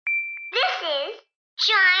is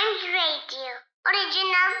Chimes Radio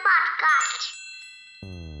original podcast.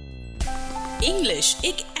 English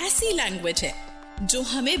एक ऐसी language है जो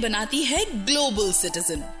हमें बनाती है ग्लोबल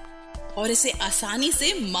सिटीजन और इसे आसानी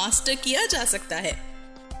से मास्टर किया जा सकता है।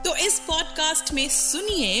 तो इस पॉडकास्ट में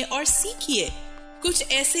सुनिए और सीखिए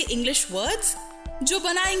कुछ ऐसे इंग्लिश वर्ड्स जो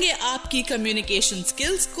बनाएंगे आपकी कम्युनिकेशन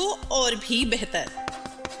स्किल्स को और भी बेहतर।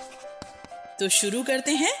 तो शुरू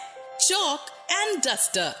करते हैं chalk and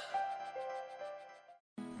duster.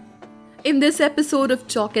 In this episode of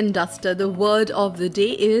Chalk and Duster, the word of the day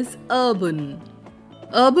is urban.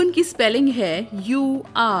 Urban की spelling है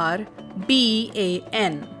U-R-B-A-N.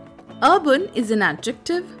 Urban is an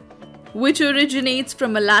adjective which originates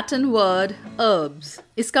from a Latin word urbs.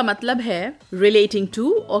 इसका मतलब है relating to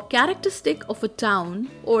or characteristic of a town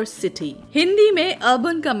or city. Hindi में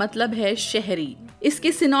urban का मतलब है शहरी।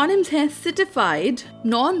 इसके synonyms हैं cityfied,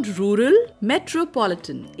 non-rural,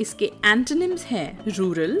 metropolitan. इसके antonyms हैं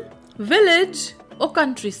rural, village or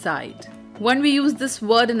countryside. When we use this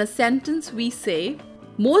word in a sentence, we say,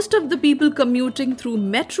 most of the people commuting through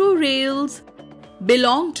metro rails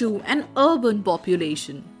belong to an urban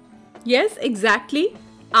population. Yes, exactly.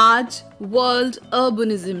 आज World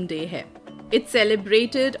Urbanism Day है. It's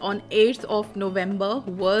celebrated on 8th of November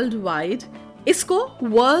worldwide. इसको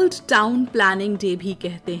World Town Planning Day भी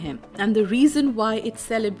कहते हैं. And the reason why it's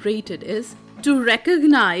celebrated is to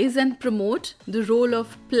recognize and promote the role of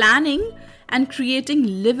planning and creating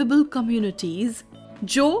livable communities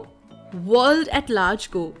जो world at large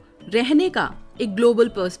को रहने का एक global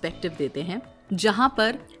perspective देते हैं, जहां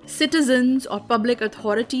पर citizens और public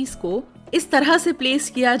authorities को इस तरह से place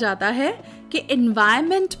किया जाता है कि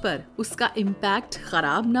environment पर उसका impact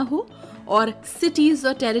खराब ना हो और cities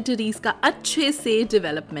और territories का अच्छे से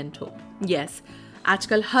development हो. Yes,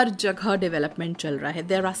 आजकल हर जगह डेवलपमेंट चल रहा है.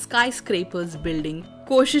 There are sky scrapers building.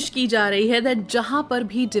 कोशिश की जा रही है दैट जहां पर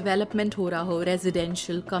भी डेवलपमेंट हो रहा हो,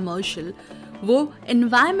 रेजिडेंशियल, कमर्शियल, वो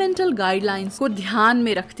एनवायरमेंटल गाइडलाइंस को ध्यान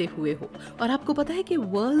में रखते हुए हो. और आपको पता है कि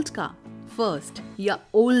वर्ल्ड का फर्स्ट या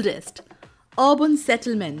ओल्डेस्ट अर्बन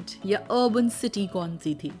सेटलमेंट या अर्बन सिटी कौन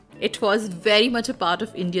सी थी? It was very much a part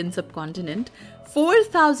of Indian subcontinent.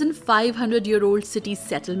 4,500 year old city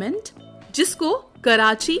settlement जिसको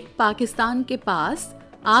कराची, पाकिस्तान के पास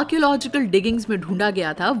आर्कियोलॉजिकल डिगिंग्स में ढूंढा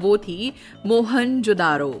गया था, वो थी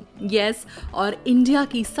मोहनजोदारो. यस, और इंडिया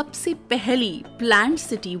की सबसे पहली planned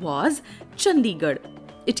city was Chandigarh.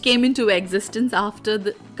 It came into existence after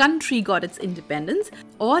the country got its independence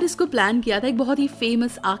और इसको प्लान किया था एक बहुत ही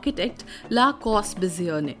फेमस आर्किटेक्ट ला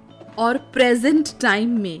कॉर्बुसियर ने. और प्रेजेंट टाइम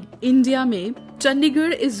में इंडिया में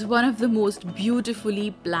Chandigarh is one of the most beautifully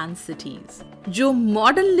plan cities जो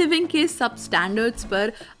मॉडर्न लिविंग के सब स्टैंडर्ड्स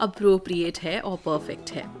पर अप्रोप्रिएट है और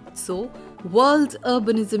परफेक्ट है. सो world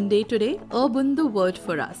urbanism day today. Urban the word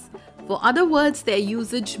for us. For other words, their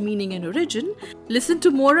usage, meaning and origin, listen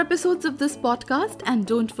to more episodes of this podcast and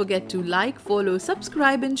don't forget to like, follow,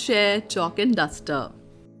 subscribe and share Chalk and Duster.